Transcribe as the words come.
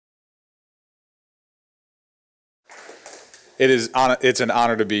It's an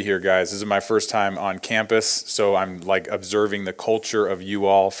honor to be here, guys. This is my first time on campus, so I'm like observing the culture of you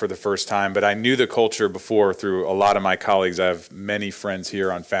all for the first time. But I knew the culture before through a lot of my colleagues. I have many friends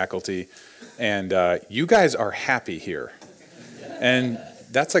here on faculty, and you guys are happy here, and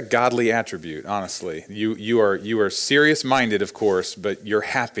that's a godly attribute, honestly. You are serious-minded, of course, but you're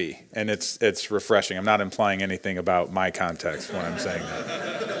happy, and it's refreshing. I'm not implying anything about my context when I'm saying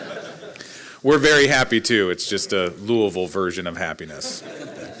that. We're very happy too. It's just a Louisville version of happiness.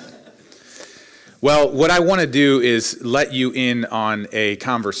 Well, what I want to do is let you in on a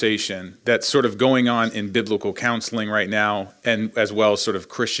conversation that's sort of going on in biblical counseling right now, and as well as sort of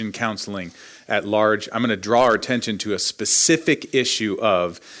Christian counseling at large. I'm going to draw our attention to a specific issue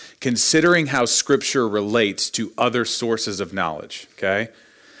of considering how Scripture relates to other sources of knowledge, okay?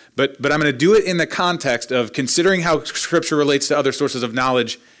 But I'm going to do it in the context of considering how Scripture relates to other sources of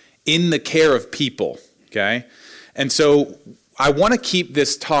knowledge in the care of people, okay? And so I want to keep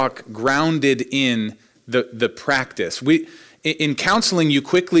this talk grounded in the practice. In counseling, you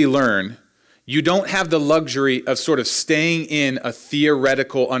quickly learn you don't have the luxury of sort of staying in a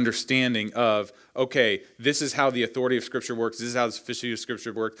theoretical understanding of, okay, this is how the authority of Scripture works, this is how the sufficiency of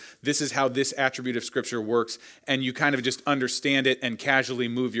Scripture works, this is how this attribute of Scripture works, and you kind of just understand it and casually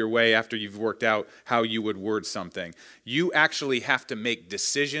move your way after you've worked out how you would word something. You actually have to make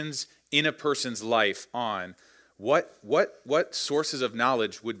decisions in a person's life on what sources of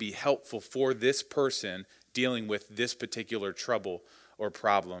knowledge would be helpful for this person dealing with this particular trouble or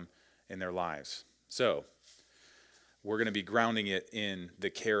problem in their lives. So, we're going to be grounding it in the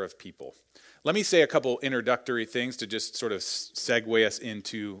care of people. Let me say a couple introductory things to just sort of segue us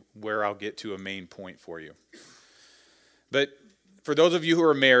into where I'll get to a main point for you. But for those of you who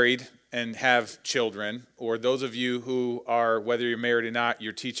are married and have children, or those of you who are, whether you're married or not,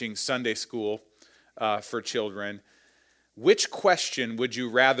 you're teaching Sunday school for children, which question would you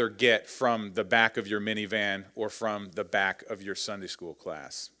rather get from the back of your minivan or from the back of your Sunday school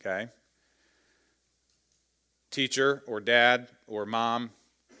class, okay? Teacher or dad or mom,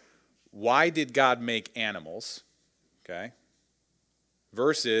 why did God make animals? Okay.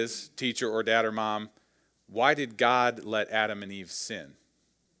 Versus teacher or dad or mom, why did God let Adam and Eve sin?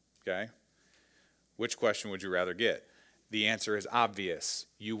 Okay. Which question would you rather get? The answer is obvious.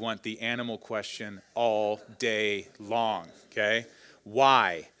 You want the animal question all day long. Okay.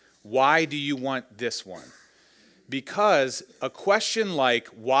 Why? Why do you want this one? Because a question like,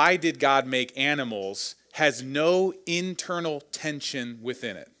 why did God make animals, has no internal tension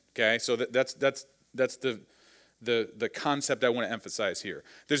within it. Okay, so that's the concept I want to emphasize here.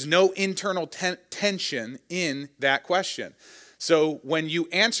 There's no internal tension in that question. So when you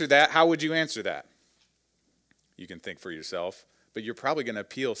answer that, how would you answer that? You can think for yourself, but you're probably going to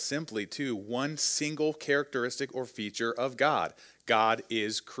appeal simply to one single characteristic or feature of God. God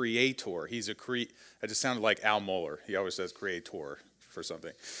is creator. He's a that just sounded like Al Mohler. He always says creator for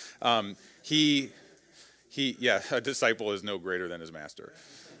something. A disciple is no greater than his master.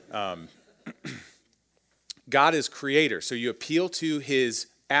 God is creator, so you appeal to his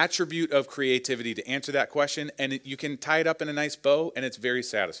attribute of creativity to answer that question, and you can tie it up in a nice bow, and it's very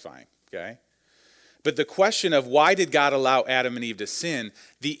satisfying, okay? But the question of why did God allow Adam and Eve to sin,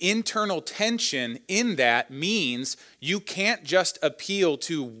 the internal tension in that means you can't just appeal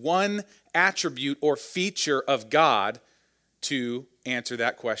to one attribute or feature of God to answer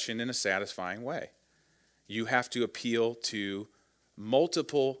that question in a satisfying way. You have to appeal to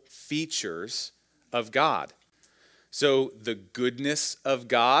multiple features of God. So the goodness of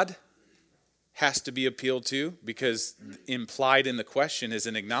God has to be appealed to, because implied in the question is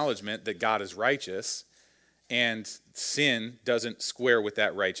an acknowledgement that God is righteous and sin doesn't square with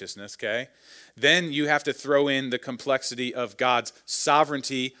that righteousness, okay? Then you have to throw in the complexity of God's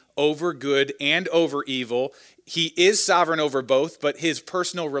sovereignty over good and over evil. He is sovereign over both, but his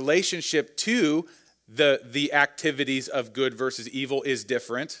personal relationship to the activities of good versus evil is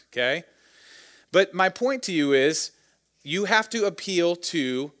different, okay? But my point to you is you have to appeal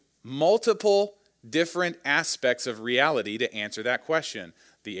to multiple different aspects of reality to answer that question.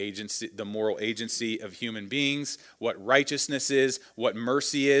 The agency, the moral agency of human beings, what righteousness is, what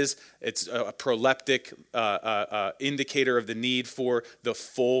mercy is. It's a proleptic indicator of the need for the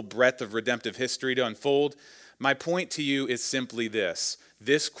full breadth of redemptive history to unfold. My point to you is simply this.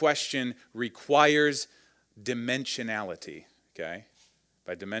 This question requires dimensionality, okay?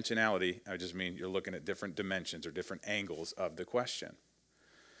 By dimensionality, I just mean you're looking at different dimensions or different angles of the question.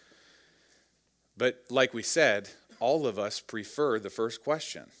 But like we said, all of us prefer the first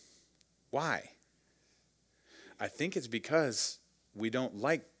question. Why? I think it's because we don't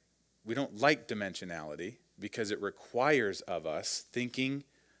like dimensionality. because it requires of us thinking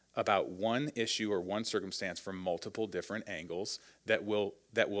about one issue or one circumstance from multiple different angles that will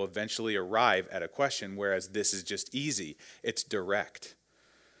eventually arrive at a question, whereas this is just easy. It's direct.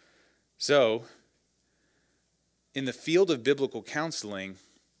 So, in the field of biblical counseling,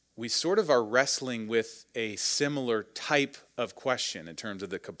 we sort of are wrestling with a similar type of question in terms of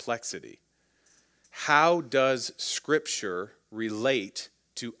the complexity. How does Scripture relate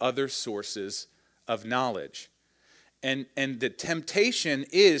to other sources of knowledge? And the temptation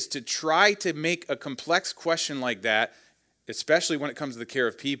is to try to make a complex question like that, especially when it comes to the care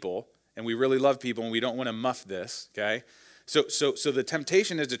of people, and we really love people and we don't want to muff this, okay? So the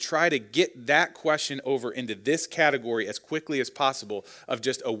temptation is to try to get that question over into this category as quickly as possible of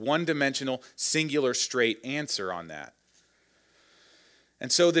just a one-dimensional, singular, straight answer on that.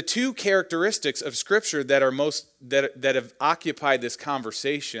 And so the two characteristics of Scripture that are that have occupied this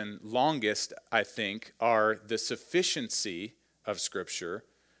conversation longest, I think, are the sufficiency of Scripture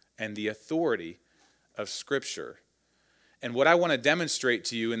and the authority of Scripture. And what I want to demonstrate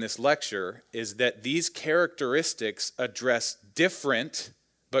to you in this lecture is that these characteristics address different,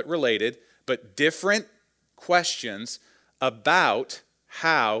 but related, but different questions about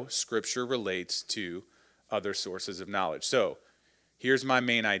how Scripture relates to other sources of knowledge. So, here's my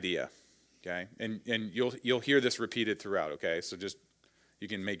main idea, okay? And you'll hear this repeated throughout, okay? So just, you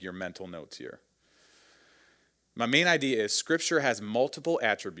can make your mental notes here. My main idea is Scripture has multiple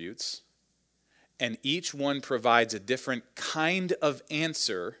attributes, and each one provides a different kind of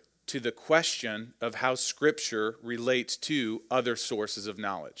answer to the question of how Scripture relates to other sources of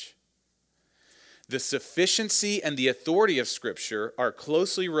knowledge. The sufficiency and the authority of Scripture are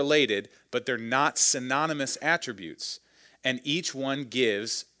closely related, but they're not synonymous attributes. And each one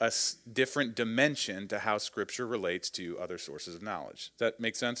gives a different dimension to how Scripture relates to other sources of knowledge. Does that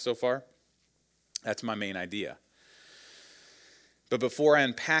make sense so far? That's my main idea. But before I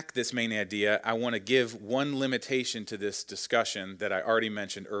unpack this main idea, I want to give one limitation to this discussion that I already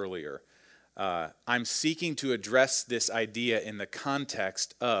mentioned earlier. I'm seeking to address this idea in the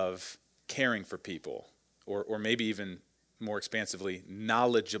context of caring for people, or maybe even more expansively,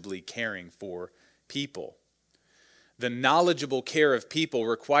 knowledgeably caring for people. The knowledgeable care of people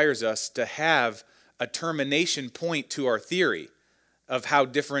requires us to have a termination point to our theory of how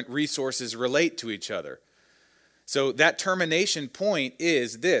different resources relate to each other. So that termination point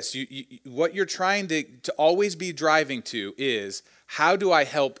is this. What you're trying to always be driving to is, how do I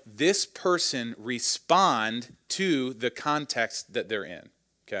help this person respond to the context that they're in?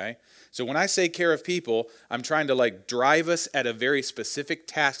 Okay? So when I say care of people, I'm trying to drive us at a very specific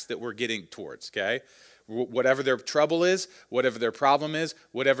task that we're getting towards, okay? Whatever their trouble is, whatever their problem is,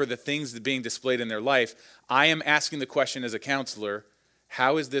 whatever the things that are being displayed in their life, I am asking the question as a counselor,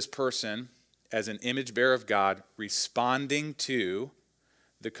 how is this person, as an image bearer of God, responding to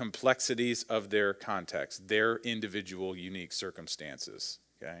the complexities of their context, their individual unique circumstances,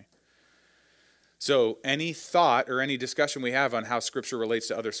 okay? So any thought or any discussion we have on how Scripture relates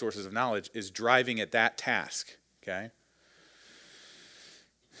to other sources of knowledge is driving at that task, okay?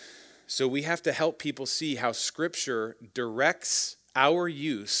 So we have to help people see how Scripture directs our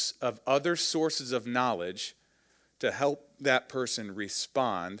use of other sources of knowledge to help that person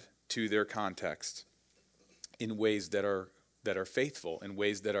respond to their context in ways that are faithful, in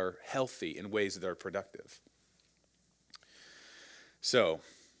ways that are healthy, in ways that are productive. So,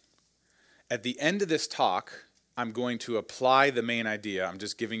 at the end of this talk, I'm going to apply the main idea. I'm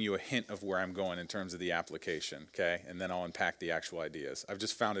just giving you a hint of where I'm going in terms of the application, okay? And then I'll unpack the actual ideas. I've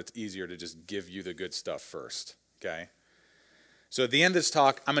just found it's easier to just give you the good stuff first, okay? So at the end of this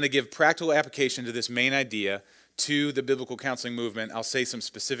talk, I'm going to give practical application to this main idea to the biblical counseling movement. I'll say some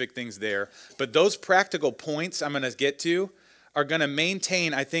specific things there. But those practical points I'm going to get to are going to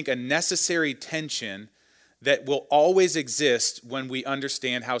maintain, I think, a necessary tension that will always exist when we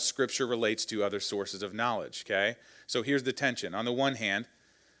understand how Scripture relates to other sources of knowledge, okay? So here's the tension. On the one hand,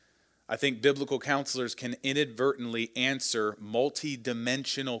 I think biblical counselors can inadvertently answer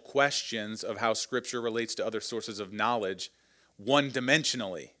multi-dimensional questions of how Scripture relates to other sources of knowledge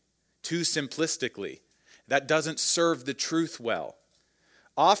one-dimensionally, too simplistically. That doesn't serve the truth well.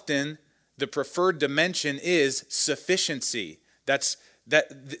 Often, the preferred dimension is sufficiency.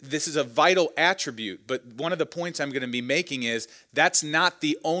 This is a vital attribute, but one of the points I'm going to be making is that's not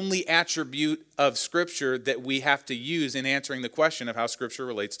the only attribute of Scripture that we have to use in answering the question of how Scripture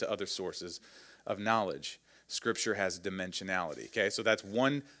relates to other sources of knowledge. Scripture has dimensionality, okay? So that's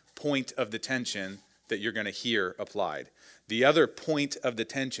one point of the tension that you're going to hear applied. The other point of the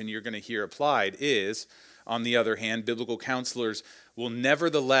tension you're going to hear applied is, on the other hand, biblical counselors will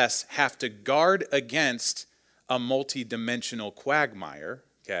nevertheless have to guard against a multi-dimensional quagmire,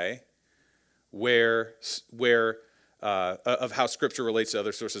 okay, where of how Scripture relates to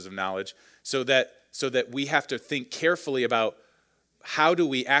other sources of knowledge, so that we have to think carefully about how do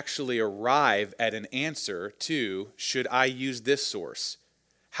we actually arrive at an answer to, should I use this source?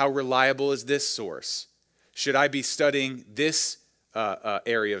 How reliable is this source? Should I be studying this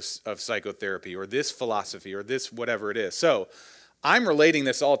area of psychotherapy or this philosophy or this whatever it is? So I'm relating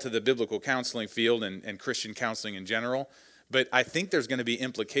this all to the biblical counseling field and Christian counseling in general, but I think there's going to be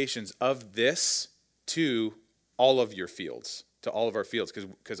implications of this to all of your fields, to all of our fields,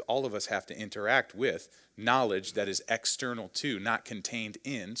 because all of us have to interact with knowledge that is external to, not contained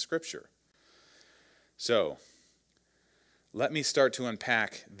in Scripture. So let me start to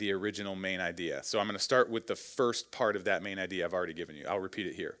unpack the original main idea. So I'm going to start with the first part of that main idea I've already given you. I'll repeat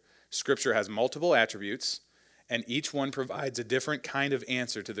it here. Scripture has multiple attributes, and each one provides a different kind of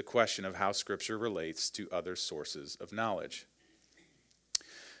answer to the question of how Scripture relates to other sources of knowledge.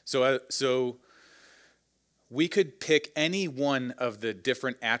 So we could pick any one of the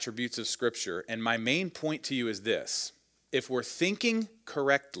different attributes of Scripture, and my main point to you is this. If we're thinking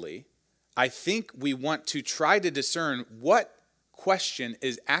correctly, I think we want to try to discern what question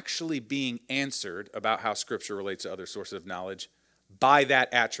is actually being answered about how Scripture relates to other sources of knowledge by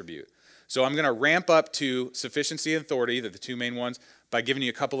that attribute. So I'm going to ramp up to sufficiency and authority, the two main ones, by giving you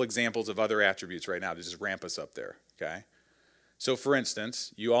a couple examples of other attributes right now to just ramp us up there, okay? So for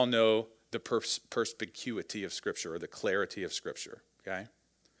instance, you all know the perspicuity of Scripture, or the clarity of Scripture, okay?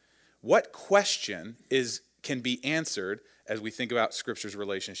 What question can be answered as we think about Scripture's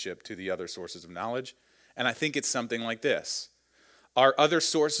relationship to the other sources of knowledge? And I think it's something like this. Are other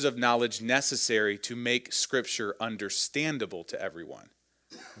sources of knowledge necessary to make Scripture understandable to everyone?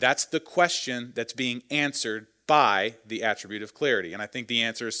 That's the question that's being answered by the attribute of clarity. And I think the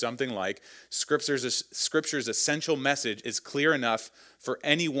answer is something like, Scripture's essential message is clear enough for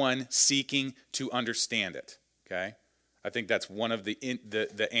anyone seeking to understand it. Okay? I think that's one of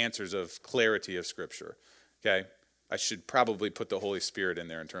the answers of clarity of Scripture. Okay? I should probably put the Holy Spirit in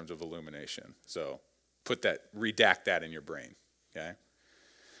there in terms of illumination. So redact that in your brain. Okay?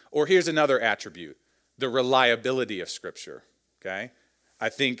 Or here's another attribute, the reliability of Scripture. Okay? I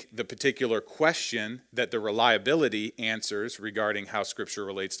think the particular question that the reliability answers regarding how Scripture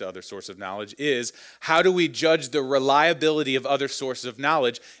relates to other sources of knowledge is, how do we judge the reliability of other sources of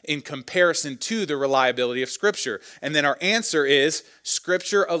knowledge in comparison to the reliability of Scripture? And then our answer is,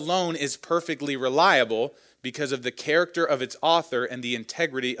 Scripture alone is perfectly reliable because of the character of its author and the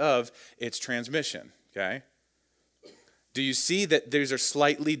integrity of its transmission. Okay? Do you see that these are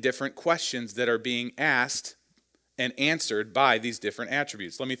slightly different questions that are being asked and answered by these different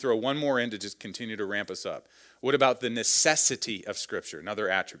attributes? Let me throw one more in to just continue to ramp us up. What about the necessity of Scripture, another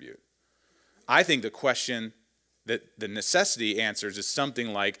attribute? I think the question that the necessity answers is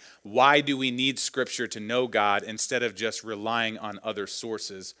something like, why do we need Scripture to know God instead of just relying on other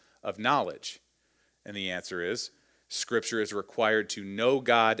sources of knowledge? And the answer is, Scripture is required to know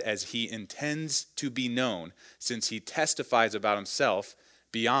God as He intends to be known, since He testifies about Himself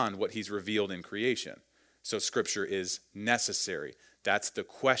beyond what He's revealed in creation. So Scripture is necessary. That's the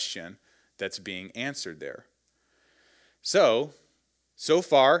question that's being answered there. So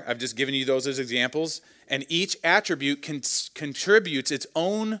far, I've just given you those as examples, and each attribute contributes its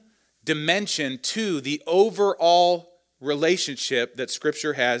own dimension to the overall relationship that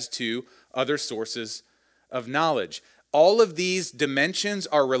Scripture has to other sources of knowledge. All of these dimensions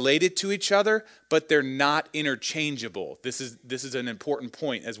are related to each other, but they're not interchangeable. This is an important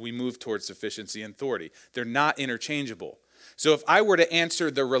point as we move towards sufficiency and authority. They're not interchangeable. So if I were to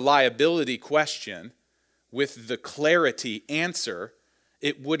answer the reliability question with the clarity answer,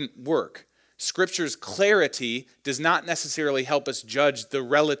 it wouldn't work. Scripture's clarity does not necessarily help us judge the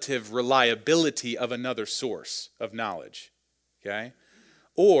relative reliability of another source of knowledge. Okay?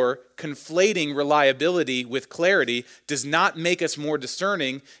 Or conflating reliability with clarity does not make us more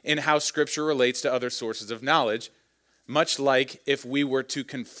discerning in how Scripture relates to other sources of knowledge, much like if we were to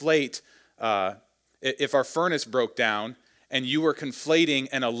conflate, if our furnace broke down and you were conflating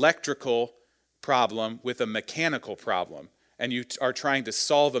an electrical problem with a mechanical problem, and you are trying to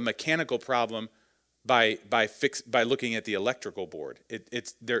solve a mechanical problem by looking at the electrical board.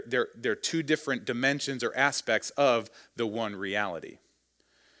 They're two different dimensions or aspects of the one reality.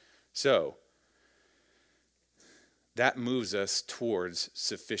 So, that moves us towards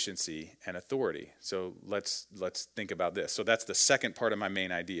sufficiency and authority. So let's think about this. So that's the second part of my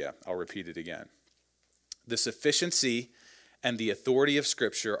main idea. I'll repeat it again. The sufficiency and the authority of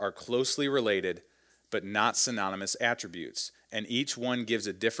Scripture are closely related but not synonymous attributes, and each one gives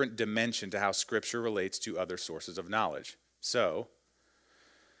a different dimension to how Scripture relates to other sources of knowledge. So,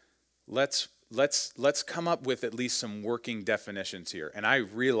 let's come up with at least some working definitions here. And I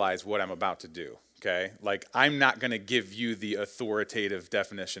realize what I'm about to do, okay? Like, I'm not going to give you the authoritative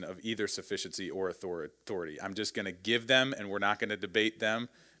definition of either sufficiency or authority. I'm just going to give them, and we're not going to debate them,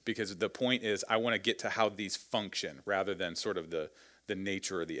 because the point is I want to get to how these function rather than sort of the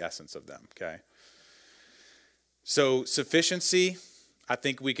nature or the essence of them, okay? So sufficiency, I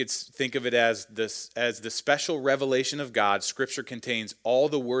think we could think of it as the special revelation of God. Scripture contains all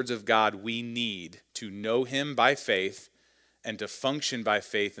the words of God we need to know him by faith and to function by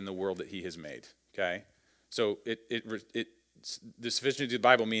faith in the world that he has made, okay? So the sufficiency of the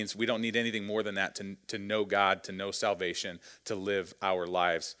Bible means we don't need anything more than that to know God, to know salvation, to live our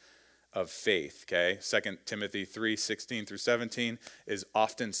lives of faith, okay? 2 Timothy 3:16 through 17 is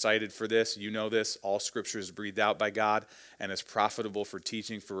often cited for this. You know this. All Scripture is breathed out by God and is profitable for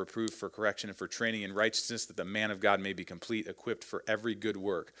teaching, for reproof, for correction, and for training in righteousness, that the man of God may be complete, equipped for every good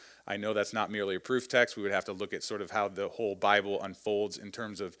work. I know that's not merely a proof text. We would have to look at sort of how the whole Bible unfolds in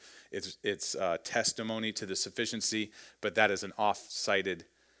terms of its testimony to the sufficiency, but that is an oft-cited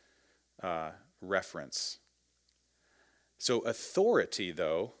reference. So authority,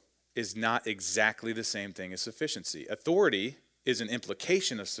 though, is not exactly the same thing as sufficiency. Authority is an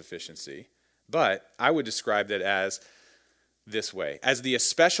implication of sufficiency, but I would describe that as this way. As the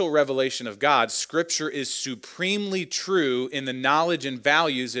special revelation of God, Scripture is supremely true in the knowledge and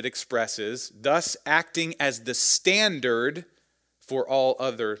values it expresses, thus acting as the standard for all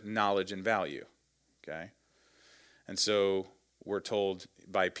other knowledge and value. Okay? And so we're told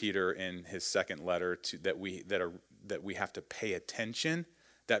by Peter in his second letter that we have to pay attention.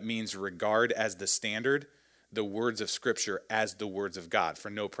 That means regard as the standard the words of Scripture as the words of God. For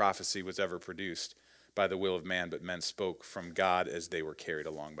no prophecy was ever produced by the will of man, but men spoke from God as they were carried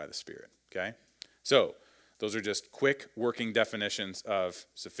along by the Spirit. Okay? So those are just quick working definitions of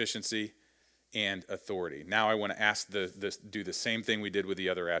sufficiency and authority. Now I want to do the same thing we did with the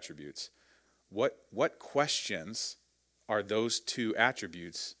other attributes. What questions are those two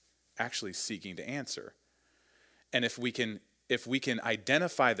attributes actually seeking to answer? And if we can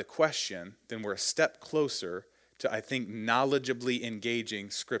identify the question, then we're a step closer to, I think, knowledgeably engaging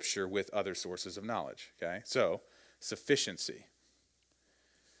Scripture with other sources of knowledge. Okay? So, sufficiency.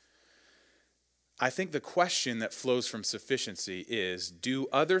 I think the question that flows from sufficiency is, do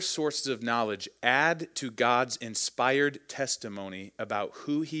other sources of knowledge add to God's inspired testimony about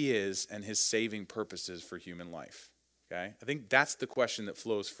who he is and his saving purposes for human life? Okay? I think that's the question that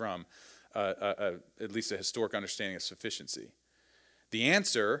flows from at least a historic understanding of sufficiency. The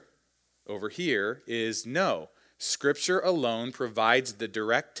answer over here is no. Scripture alone provides the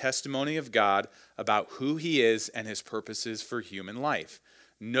direct testimony of God about who he is and his purposes for human life.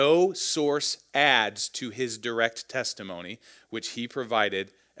 No source adds to his direct testimony, which he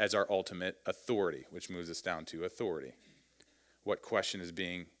provided as our ultimate authority, which moves us down to authority. What question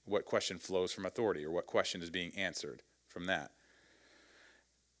flows from authority, or what question is being answered from that?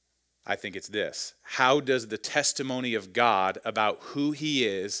 I think it's this. How does the testimony of God about who he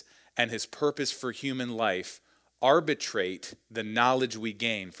is and his purpose for human life arbitrate the knowledge we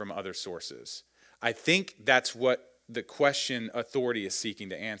gain from other sources? I think that's what the question authority is seeking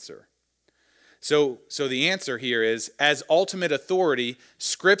to answer. So the answer here is, as ultimate authority,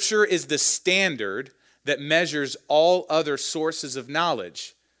 Scripture is the standard that measures all other sources of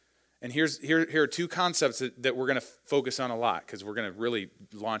knowledge. And here are two concepts that we're going to focus on a lot, because we're going to really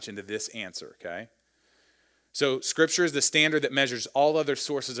launch into this answer, okay? So Scripture is the standard that measures all other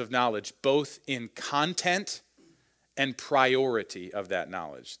sources of knowledge, both in content and priority of that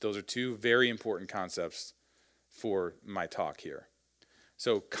knowledge. Those are two very important concepts for my talk here.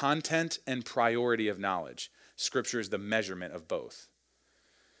 So content and priority of knowledge. Scripture is the measurement of both.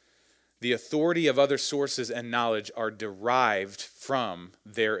 The authority of other sources and knowledge are derived from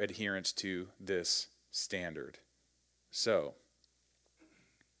their adherence to this standard. So,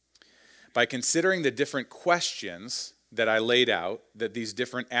 by considering the different questions that I laid out, that these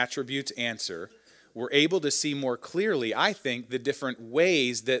different attributes answer, we're able to see more clearly, I think, the different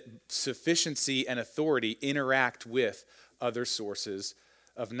ways that sufficiency and authority interact with other sources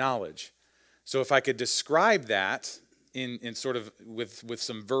of knowledge. So if I could describe that in sort of with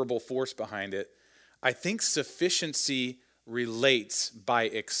some verbal force behind it, I think sufficiency relates by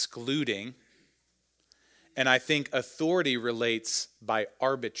excluding, and I think authority relates by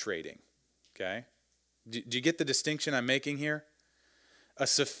arbitrating. Okay? Do you get the distinction I'm making here?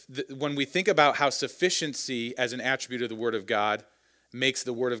 When we think about how sufficiency as an attribute of the Word of God makes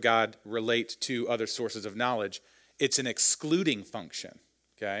the Word of God relate to other sources of knowledge. It's an excluding function,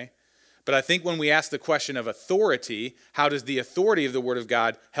 okay? But I think when we ask the question of authority, how does the authority of the Word of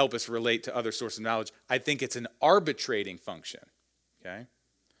God help us relate to other sources of knowledge? I think it's an arbitrating function, okay?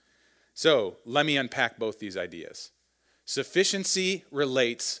 So let me unpack both these ideas. Sufficiency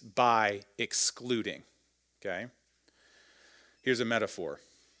relates by excluding, okay? Here's a metaphor.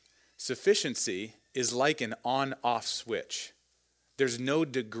 Sufficiency is like an on-off switch. There's no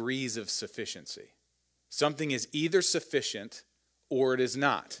degrees of sufficiency. Something is either sufficient or it is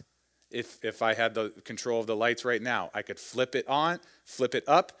not. If I had the control of the lights right now, I could flip it on, flip it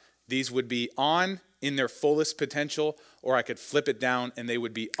up. These would be on in their fullest potential, or I could flip it down and they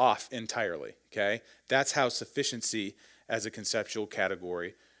would be off entirely, okay? That's how sufficiency as a conceptual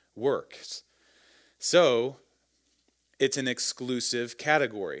category works. So, it's an exclusive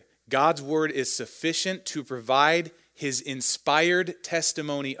category. God's word is sufficient to provide his inspired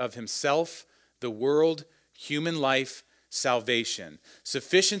testimony of himself, the world, human life, salvation.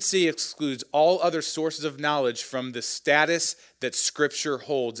 Sufficiency excludes all other sources of knowledge from the status that Scripture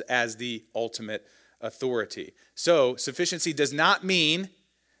holds as the ultimate authority. So, sufficiency does not mean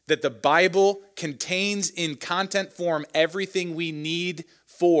that the Bible contains in content form everything we need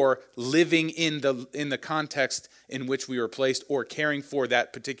for living in the context in which we were placed or caring for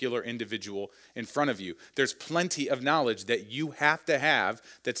that particular individual in front of you. There's plenty of knowledge that you have to have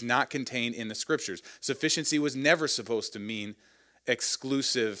that's not contained in the Scriptures. Sufficiency was never supposed to mean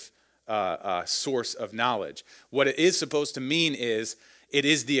exclusive source of knowledge. What it is supposed to mean is it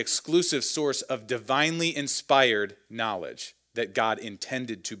is the exclusive source of divinely inspired knowledge that God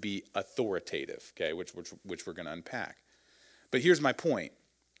intended to be authoritative, okay, which we're going to unpack. But here's my point.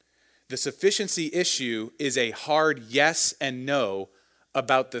 The sufficiency issue is a hard yes and no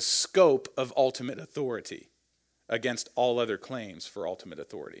about the scope of ultimate authority against all other claims for ultimate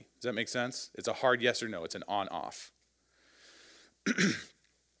authority. Does that make sense? It's a hard yes or no. It's an on-off.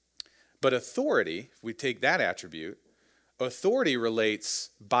 But authority, if we take that attribute, authority relates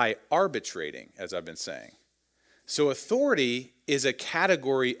by arbitrating, as I've been saying. So authority is a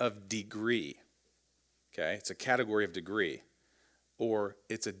category of degree. Okay? It's a category of degree. Or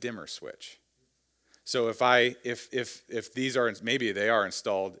it's a dimmer switch. So if these are, maybe they are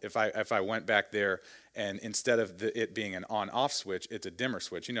installed, if I went back there and instead of it being an on-off switch, it's a dimmer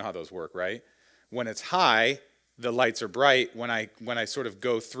switch. You know how those work, right? When it's high, the lights are bright. When I sort of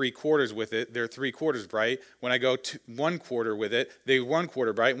go 3/4 with it, they're 3/4 bright. When I go 1/4 with it, they're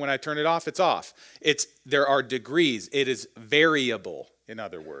 1/4 bright. When I turn it off, it's off. There are degrees. It is variable, in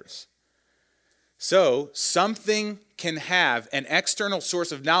other words. So something can have, an external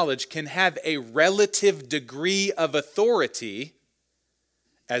source of knowledge can have a relative degree of authority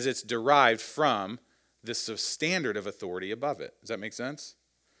as it's derived from the standard of authority above it. Does that make sense?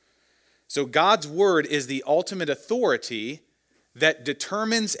 So God's word is the ultimate authority that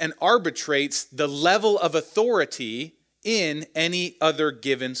determines and arbitrates the level of authority in any other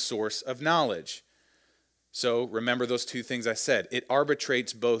given source of knowledge. So remember those two things I said. It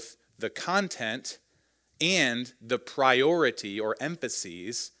arbitrates both the content and the priority or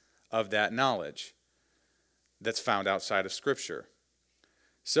emphases of that knowledge that's found outside of Scripture.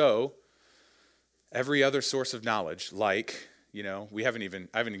 So, every other source of knowledge, like, I haven't even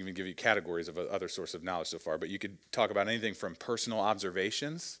given you categories of other source of knowledge so far, but you could talk about anything from personal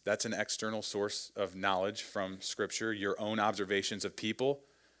observations. That's an external source of knowledge from Scripture, your own observations of people,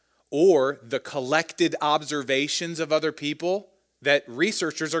 or the collected observations of other people that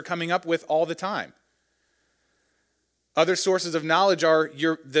researchers are coming up with all the time. Other sources of knowledge are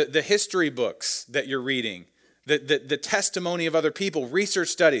the history books that you're reading, the testimony of other people, research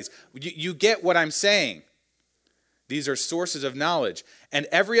studies. You get what I'm saying. These are sources of knowledge. And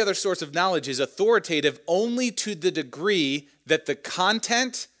every other source of knowledge is authoritative only to the degree that the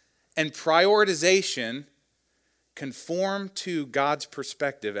content and prioritization conform to God's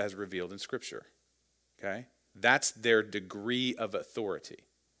perspective as revealed in Scripture. Okay? That's their degree of authority.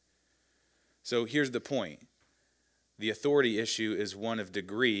 So here's the point. The authority issue is one of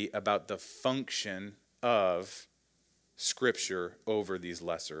degree about the function of Scripture over these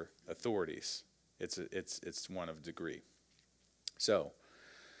lesser authorities. It's one of degree. So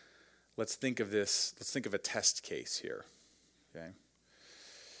let's think of this. Let's think of a test case here. Okay.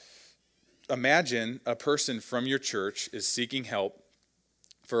 Imagine a person from your church is seeking help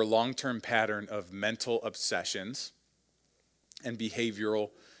for a long-term pattern of mental obsessions and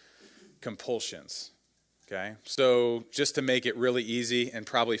behavioral compulsions. Okay, so just to make it really easy and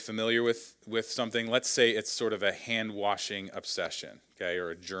probably familiar with something, let's say it's sort of a hand-washing obsession, okay, or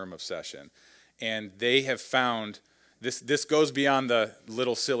a germ obsession. And they have found This goes beyond the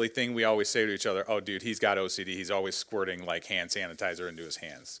little silly thing we always say to each other. Oh, dude, he's got OCD. He's always squirting like hand sanitizer into his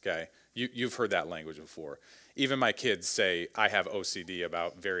hands. Okay, you've heard that language before. Even my kids say I have OCD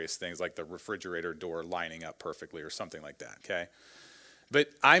about various things like the refrigerator door lining up perfectly or something like that. Okay,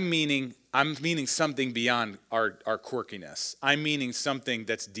 but I'm meaning something beyond our quirkiness. I'm meaning something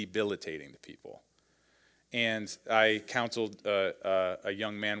that's debilitating to people. And I counseled a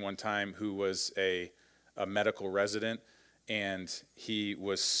young man one time who was a medical resident, and he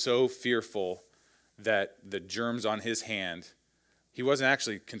was so fearful that the germs on his hand, he wasn't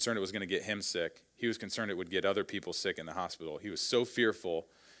actually concerned it was going to get him sick. He was concerned it would get other people sick in the hospital. He was so fearful,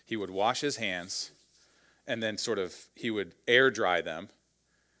 he would wash his hands, and then he would air dry them,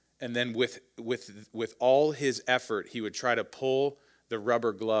 and then with all his effort, he would try to pull the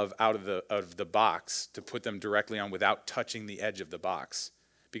rubber glove out of the box to put them directly on without touching the edge of the box,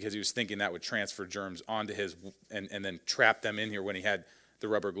 because he was thinking that would transfer germs onto his and then trap them in here when he had the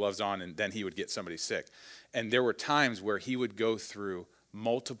rubber gloves on, and then he would get somebody sick. And there were times where he would go through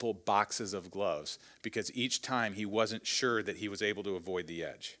multiple boxes of gloves because each time he wasn't sure that he was able to avoid the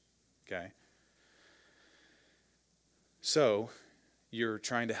edge. Okay? So you're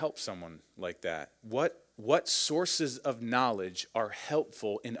trying to help someone like that. What sources of knowledge are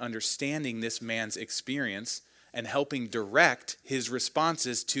helpful in understanding this man's experience and helping direct his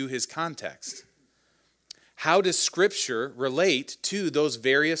responses to his context? How does Scripture relate to those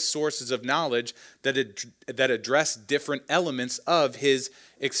various sources of knowledge that address different elements of his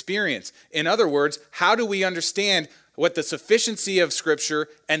experience? In other words, how do we understand what the sufficiency of Scripture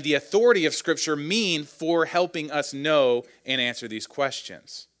and the authority of Scripture mean for helping us know and answer these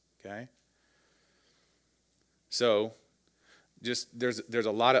questions? Okay? So, just there's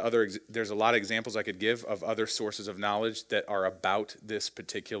a lot of examples I could give of other sources of knowledge that are about this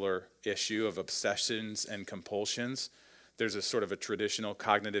particular issue of obsessions and compulsions. There's a sort of a traditional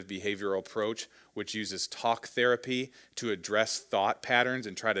cognitive behavioral approach which uses talk therapy to address thought patterns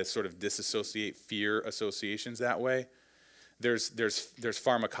and try to sort of disassociate fear associations that way. There's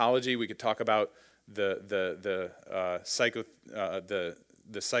pharmacology. We could talk about the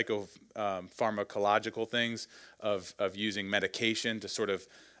psychopharmacological things of using medication to sort of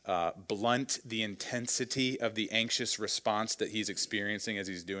blunt the intensity of the anxious response that he's experiencing as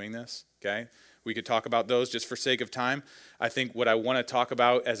he's doing this. Okay, we could talk about those just for sake of time. I think what I want to talk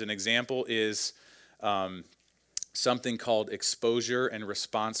about as an example is something called exposure and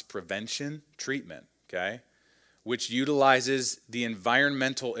response prevention treatment. Okay, which utilizes the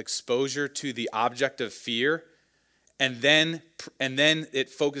environmental exposure to the object of fear. And then it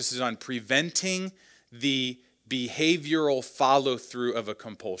focuses on preventing the behavioral follow-through of a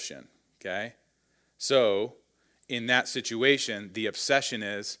compulsion, okay? So in that situation, the obsession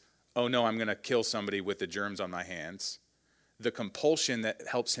is, oh no, I'm going to kill somebody with the germs on my hands. The compulsion that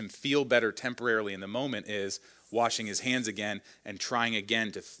helps him feel better temporarily in the moment is washing his hands again and trying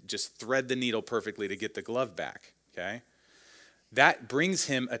again to just thread the needle perfectly to get the glove back, okay? That brings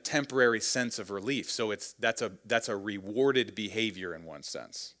him a temporary sense of relief. So that's a rewarded behavior in one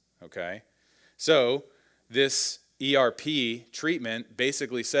sense, okay? So this ERP treatment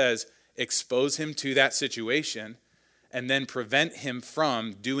basically says expose him to that situation and then prevent him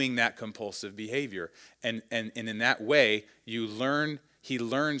from doing that compulsive behavior. And in that way, he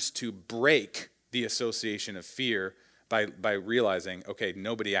learns to break the association of fear by realizing, okay,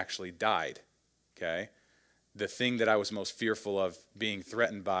 nobody actually died, okay? The thing that I was most fearful of being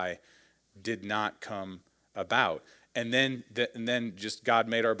threatened by did not come about. And then just God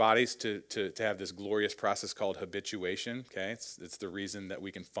made our bodies to have this glorious process called habituation. Okay, it's the reason that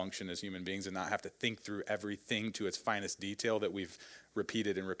we can function as human beings and not have to think through everything to its finest detail that we've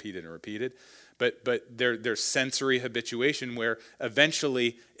repeated and repeated and repeated. But there's sensory habituation where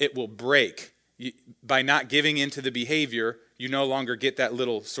eventually it will break. By not giving into the behavior, you no longer get that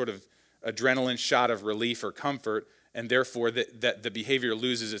little sort of adrenaline shot of relief or comfort, and therefore that the behavior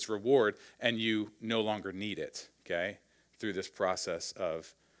loses its reward and you no longer need it, okay, through this process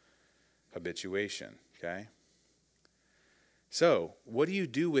of habituation, okay? So what do you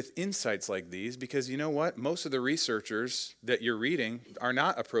do with insights like these? Because you know what? Most of the researchers that you're reading are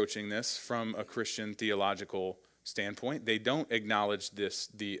not approaching this from a Christian theological standpoint. They don't acknowledge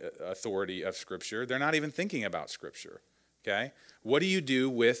the authority of Scripture. They're not even thinking about Scripture, okay? What do you do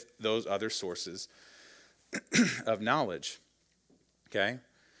with those other sources of knowledge? Okay?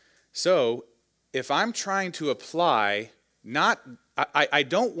 So, if I'm trying to apply I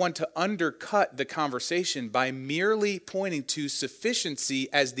don't want to undercut the conversation by merely pointing to sufficiency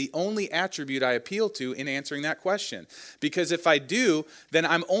as the only attribute I appeal to in answering that question. Because if I do, then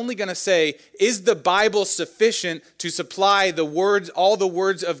I'm only going to say, is the Bible sufficient to supply the words, all the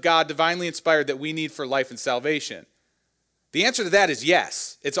words of God divinely inspired that we need for life and salvation? The answer to that is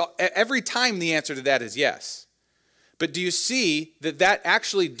yes. Every time the answer to that is yes. But do you see that that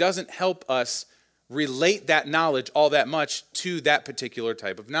actually doesn't help us relate that knowledge all that much to that particular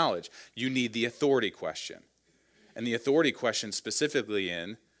type of knowledge? You need the authority question. And the authority question specifically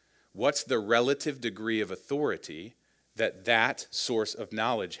in, what's the relative degree of authority that that source of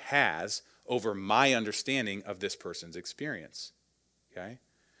knowledge has over my understanding of this person's experience? Okay?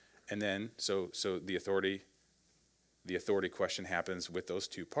 And then, so the authority question happens with those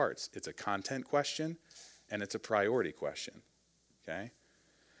two parts. It's a content question and it's a priority question. Okay?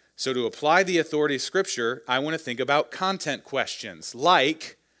 So to apply the authority of Scripture, I want to think about content questions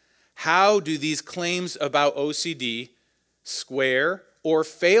like, how do these claims about OCD square or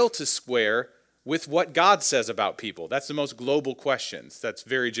fail to square with what God says about people? That's the most global questions. That's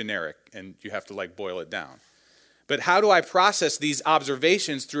very generic, and you have to boil it down. But how do I process these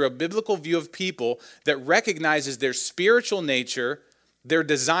observations through a biblical view of people that recognizes their spiritual nature, their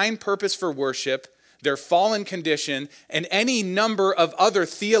design purpose for worship, their fallen condition, and any number of other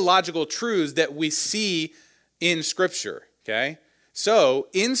theological truths that we see in Scripture, okay? So,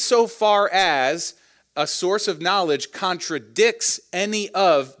 insofar as a source of knowledge contradicts any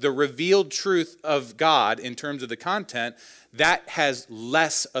of the revealed truth of God in terms of the content, that has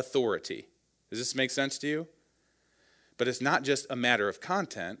less authority. Does this make sense to you? But it's not just a matter of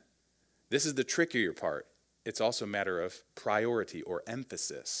content. This is the trickier part. It's also a matter of priority or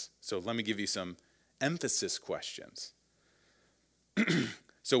emphasis. So let me give you some emphasis questions.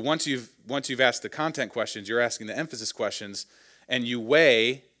 So once you've asked the content questions, you're asking the emphasis questions, and you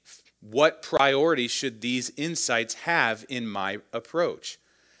weigh what priority should these insights have in my approach.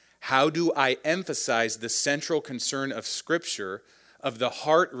 How do I emphasize the central concern of Scripture, of the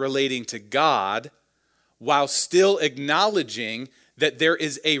heart relating to God, while still acknowledging that there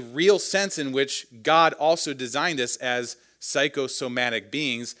is a real sense in which God also designed us as psychosomatic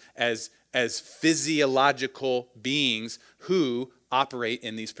beings, as physiological beings who operate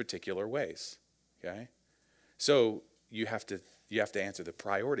in these particular ways. Okay? So you have to answer the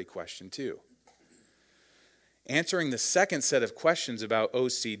priority question too. Answering the second set of questions about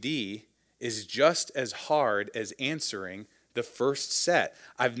OCD is just as hard as answering the first set.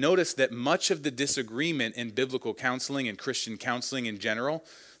 I've noticed that much of the disagreement in biblical counseling and Christian counseling in general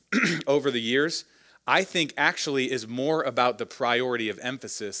over the years, I think actually is more about the priority of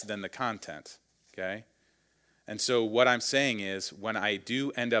emphasis than the content, okay? And so what I'm saying is, when I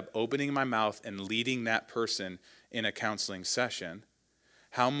do end up opening my mouth and leading that person in a counseling session,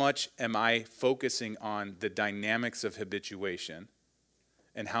 how much am I focusing on the dynamics of habituation,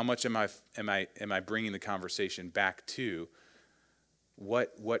 and how much am I bringing the conversation back to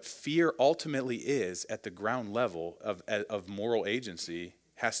what fear ultimately is at the ground level of moral agency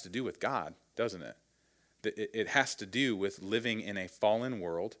has to do with God, doesn't it? It has to do with living in a fallen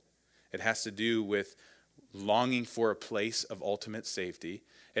world. It has to do with longing for a place of ultimate safety.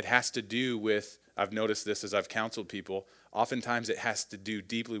 It has to do with, I've noticed this as I've counseled people, oftentimes it has to do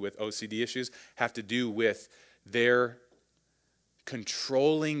deeply with OCD issues, have to do with their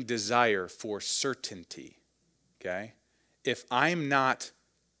controlling desire for certainty, okay? If I'm not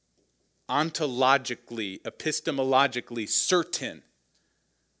ontologically, epistemologically certain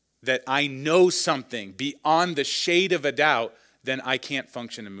that I know something beyond the shade of a doubt, then I can't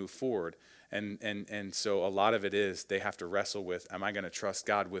function and move forward. And so a lot of it is they have to wrestle with, am I going to trust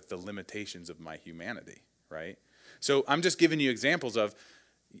God with the limitations of my humanity, right? So I'm just giving you examples of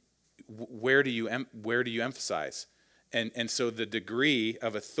where do you emphasize? And so the degree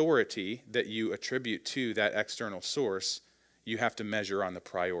of authority that you attribute to that external source, you have to measure on the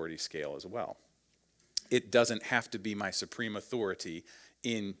priority scale as well. It doesn't have to be my supreme authority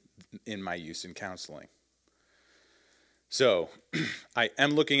in my use in counseling. So I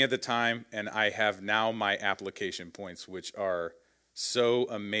am looking at the time, and I have now my application points, which are so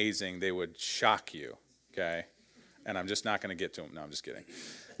amazing they would shock you, okay? And I'm just not going to get to them. No, I'm just kidding.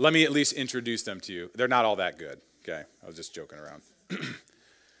 Let me at least introduce them to you. They're not all that good, okay? I was just joking around.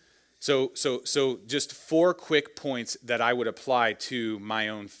 So just 4 quick points that I would apply to my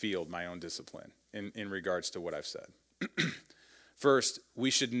own field, my own discipline, in regards to what I've said. First,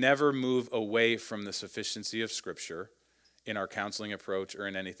 we should never move away from the sufficiency of Scripture in our counseling approach or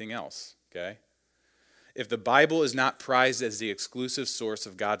in anything else, okay? If the Bible is not prized as the exclusive source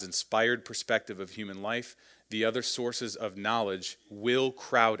of God's inspired perspective of human life, the other sources of knowledge will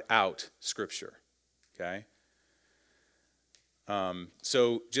crowd out Scripture. Okay?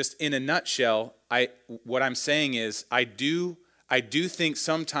 So just in a nutshell, what I'm saying is I do think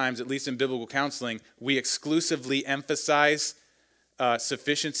sometimes, at least in biblical counseling, we exclusively emphasize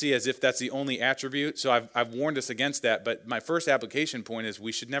sufficiency as if that's the only attribute. So I've warned us against that. But my first application point is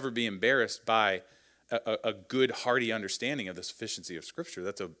we should never be embarrassed by a good, hearty understanding of the sufficiency of Scripture.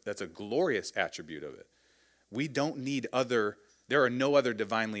 That's a glorious attribute of it. We don't need there are no other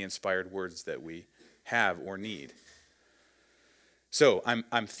divinely inspired words that we have or need. So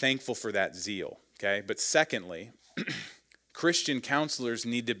I'm thankful for that zeal, okay? But secondly, Christian counselors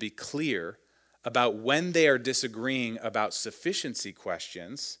need to be clear about when they are disagreeing about sufficiency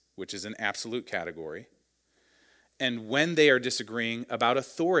questions, which is an absolute category, and when they are disagreeing about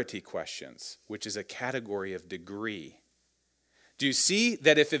authority questions, which is a category of degree. Do you see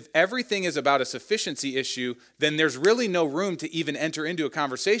that if everything is about a sufficiency issue, then there's really no room to even enter into a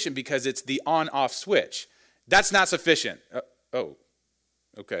conversation because it's the on-off switch. That's not sufficient.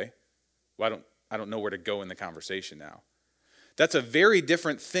 Okay. Well, I don't know where to go in the conversation now. That's a very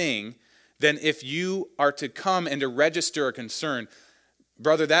different thing than if you are to come and to register a concern.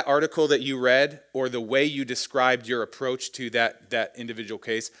 Brother, that article that you read or the way you described your approach to that individual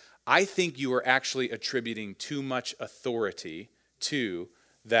case, I think you are actually attributing too much authority to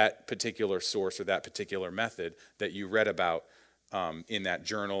that particular source or that particular method that you read about in that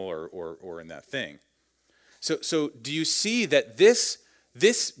journal or in that thing. So do you see that this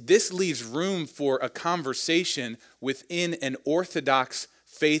leaves room for a conversation within an Orthodox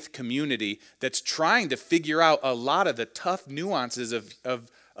faith community that's trying to figure out a lot of the tough nuances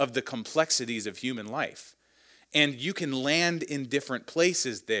of the complexities of human life. And you can land in different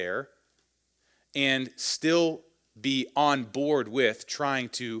places there and still be on board with trying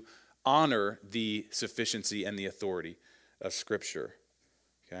to honor the sufficiency and the authority of Scripture.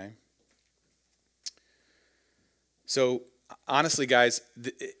 Okay? So honestly, guys,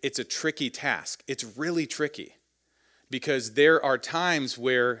 it's a tricky task. It's really tricky because there are times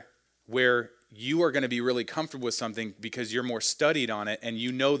where you are going to be really comfortable with something because you're more studied on it and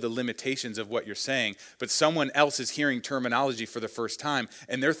you know the limitations of what you're saying, but someone else is hearing terminology for the first time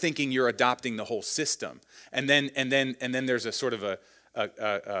and they're thinking you're adopting the whole system. And then there's a sort of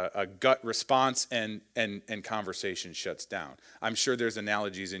a gut response and conversation shuts down. I'm sure there's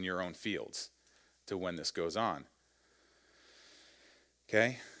analogies in your own fields to when this goes on.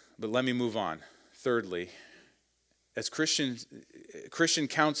 Okay, but let me move on. Thirdly, as Christian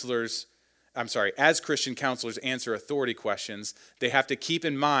counselors answer authority questions, they have to keep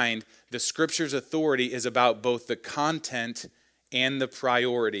in mind the Scripture's authority is about both the content and the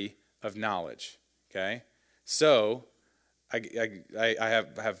priority of knowledge. Okay, so I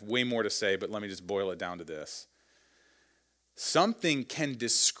have way more to say, but let me just boil it down to this. Something can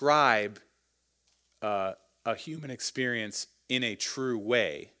describe a human experience in a true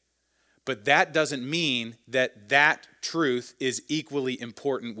way, but that doesn't mean that truth is equally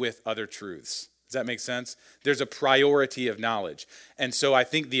important with other truths. Does that make sense? There's a priority of knowledge. And so I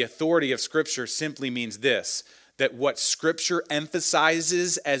think the authority of Scripture simply means this, that what Scripture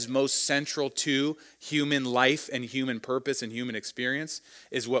emphasizes as most central to human life and human purpose and human experience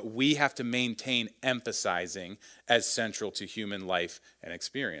is what we have to maintain emphasizing as central to human life and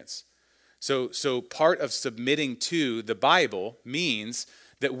experience. So part of submitting to the Bible means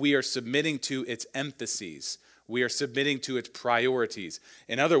that we are submitting to its emphases. We are submitting to its priorities.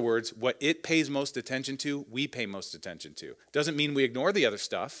 In other words, what it pays most attention to, we pay most attention to. Doesn't mean we ignore the other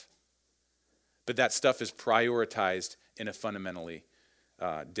stuff, but that stuff is prioritized in a fundamentally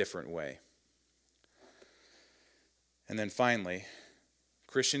different way. And then finally,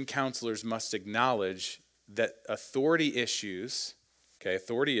 Christian counselors must acknowledge that authority issues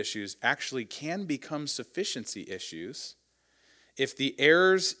actually can become sufficiency issues if the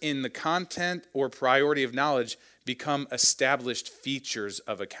errors in the content or priority of knowledge become established features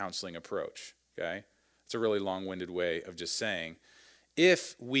of a counseling approach. Okay? It's a really long-winded way of just saying,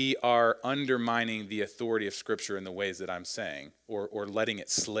 if we are undermining the authority of Scripture in the ways that I'm saying, or letting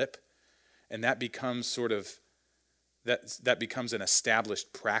it slip, and that becomes that becomes an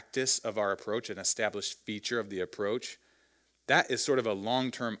established practice of our approach, an established feature of the approach, that is sort of a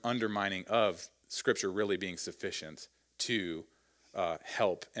long-term undermining of Scripture really being sufficient to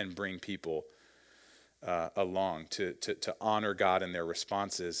help and bring people along to honor God and their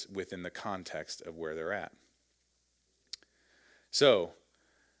responses within the context of where they're at. So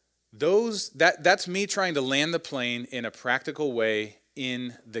that's me trying to land the plane in a practical way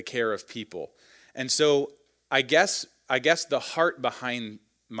in the care of people. And so I guess the heart behind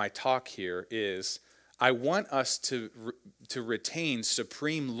my talk here is I want us to retain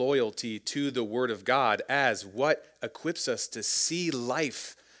supreme loyalty to the Word of God as what equips us to see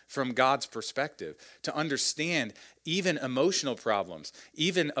life from God's perspective, to understand even emotional problems,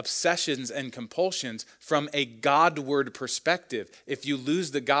 even obsessions and compulsions from a Godward perspective. If you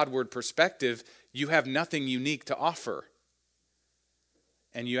lose the Godward perspective, you have nothing unique to offer.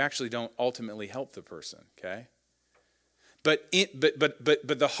 And you actually don't ultimately help the person, okay? But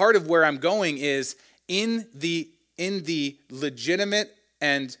the heart of where I'm going is in the legitimate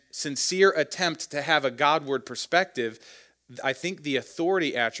and sincere attempt to have a Godward perspective, I think the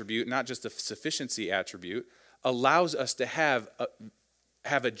authority attribute, not just the sufficiency attribute, allows us to have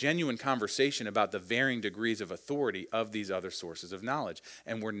a genuine conversation about the varying degrees of authority of these other sources of knowledge.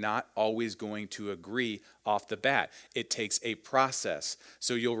 And we're not always going to agree off the bat. It takes a process.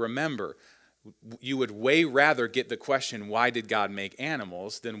 So you'll remember, you would way rather get the question, why did God make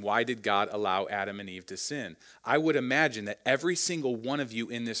animals, than why did God allow Adam and Eve to sin? I would imagine that every single one of you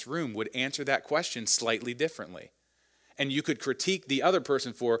in this room would answer that question slightly differently. And you could critique the other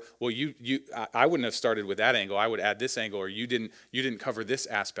person for, well, I wouldn't have started with that angle. I would add this angle, or you didn't cover this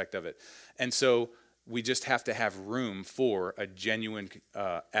aspect of it. And so we just have to have room for a genuine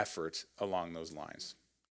effort along those lines.